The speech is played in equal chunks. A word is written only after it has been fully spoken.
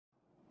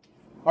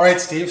All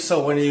right, Steve,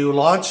 so when you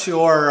launch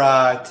your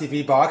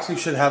TV box, you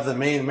should have the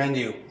main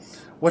menu.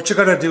 What you're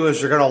going to do is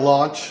you're going to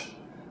launch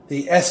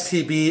the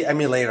STB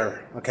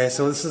Emulator. Okay,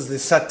 so this is the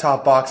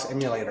set-top box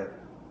emulator.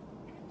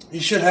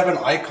 You should have an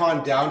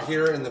icon down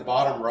here in the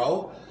bottom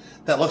row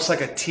that looks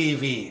like a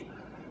TV.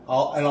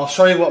 I'll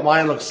show you what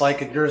mine looks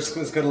like, and yours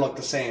is going to look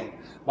the same.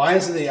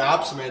 Mine's in the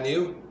apps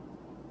menu.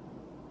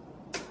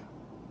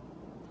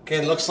 Okay,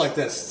 it looks like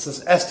this. It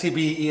says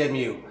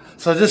STBEmu.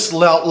 So just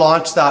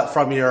launch that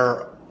from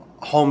your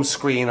home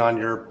screen on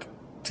your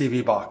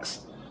TV box.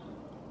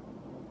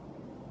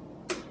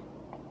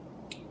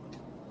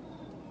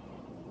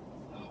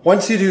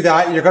 Once you do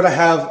that, you're going to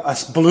have a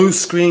blue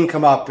screen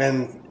come up,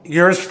 and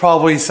yours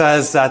probably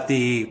says that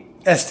the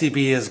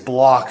STB is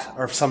blocked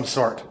or of some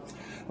sort.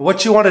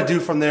 What you want to do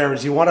from there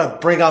is you want to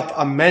bring up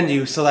a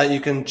menu so that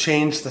you can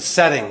change the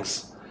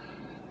settings.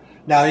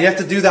 Now you have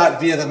to do that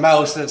via the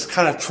mouse, and it's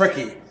kind of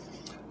tricky.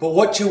 But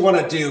what you want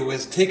to do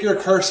is take your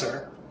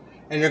cursor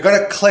and you're going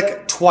to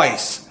click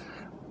twice.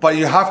 But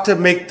you have to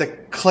make the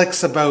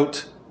clicks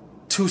about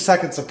 2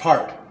 seconds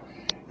apart.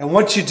 And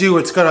once you do,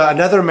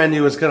 another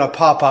menu is going to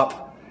pop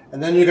up,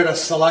 and then you're going to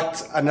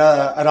select an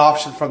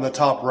option from the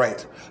top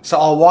right. So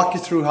I'll walk you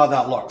through how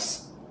that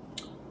looks.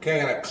 Okay,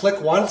 I'm going to click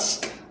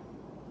once,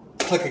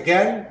 click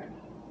again.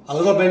 A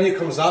little menu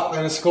comes up. I'm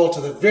going to scroll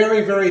to the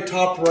very, very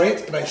top right,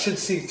 and I should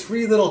see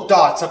 3 little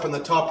dots up in the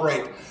top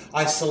right.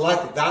 I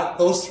select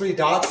those 3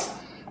 dots,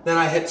 then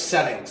I hit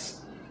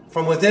settings.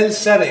 From within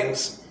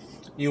settings,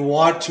 you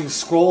want to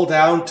scroll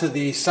down to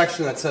the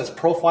section that says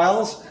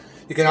profiles.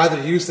 You can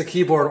either use the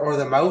keyboard or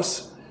the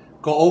mouse.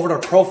 Go over to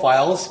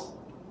profiles.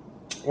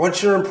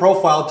 Once you're in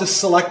profile, just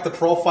select the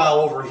profile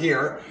over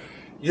here.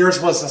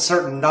 Yours was a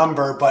certain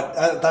number,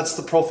 but that's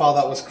the profile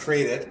that was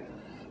created.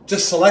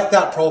 Just select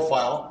that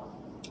profile,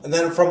 and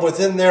then from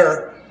within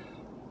there,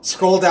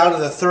 scroll down to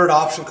the 3rd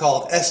option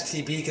called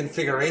STB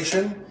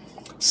configuration.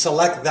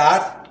 Select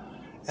that,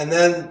 and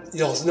then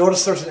you'll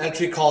notice there's an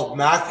entry called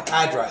MAC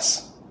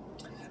address.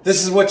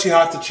 This is what you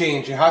have to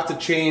change. You have to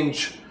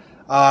change,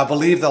 I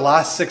believe, the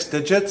last 6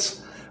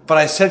 digits, but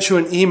I sent you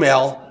an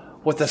email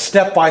with a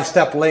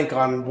step-by-step link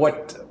on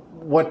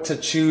what to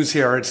choose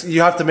here.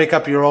 You have to make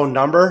up your own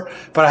number,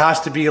 but it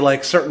has to be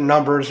like certain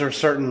numbers or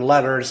certain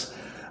letters,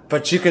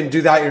 but you can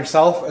do that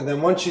yourself. And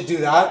then once you do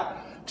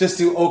that, just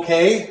do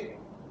OK.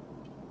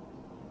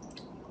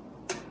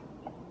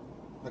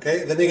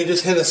 Okay, then you can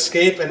just hit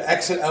escape and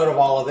exit out of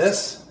all of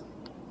this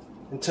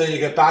until you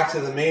get back to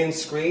the main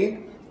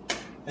screen.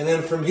 And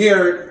then from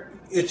here,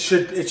 it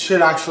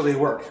should actually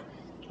work.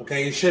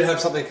 Okay, you should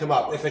have something come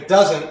up. If it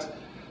doesn't,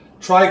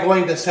 try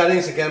going to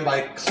settings again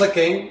by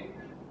clicking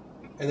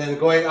and then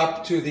going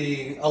up to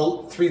the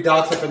 3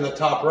 dots up in the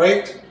top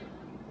right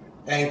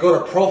and go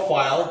to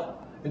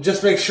profile and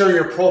just make sure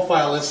your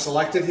profile is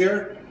selected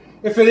here.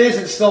 If it is,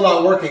 it's still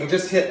not working,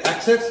 just hit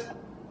exit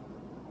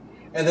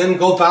and then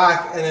go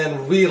back and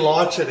then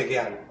relaunch it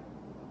again.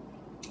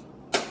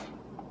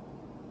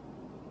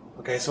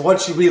 Okay, so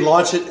once you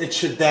relaunch it, it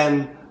should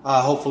then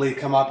hopefully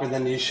come up, and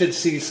then you should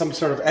see some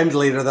sort of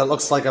emulator that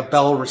looks like a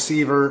Bell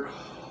receiver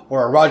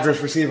or a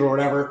Rogers receiver or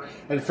whatever.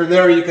 And from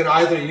there, you can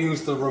either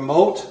use the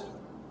remote.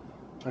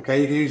 Okay,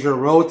 you can use your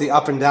remote, the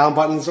up and down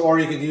buttons, or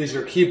you could use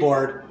your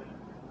keyboard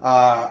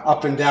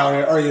up and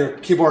down, or your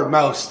keyboard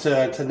mouse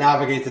to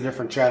navigate the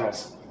different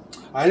channels.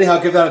 Anyhow,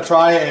 give that a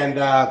try and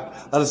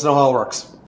let us know how it works.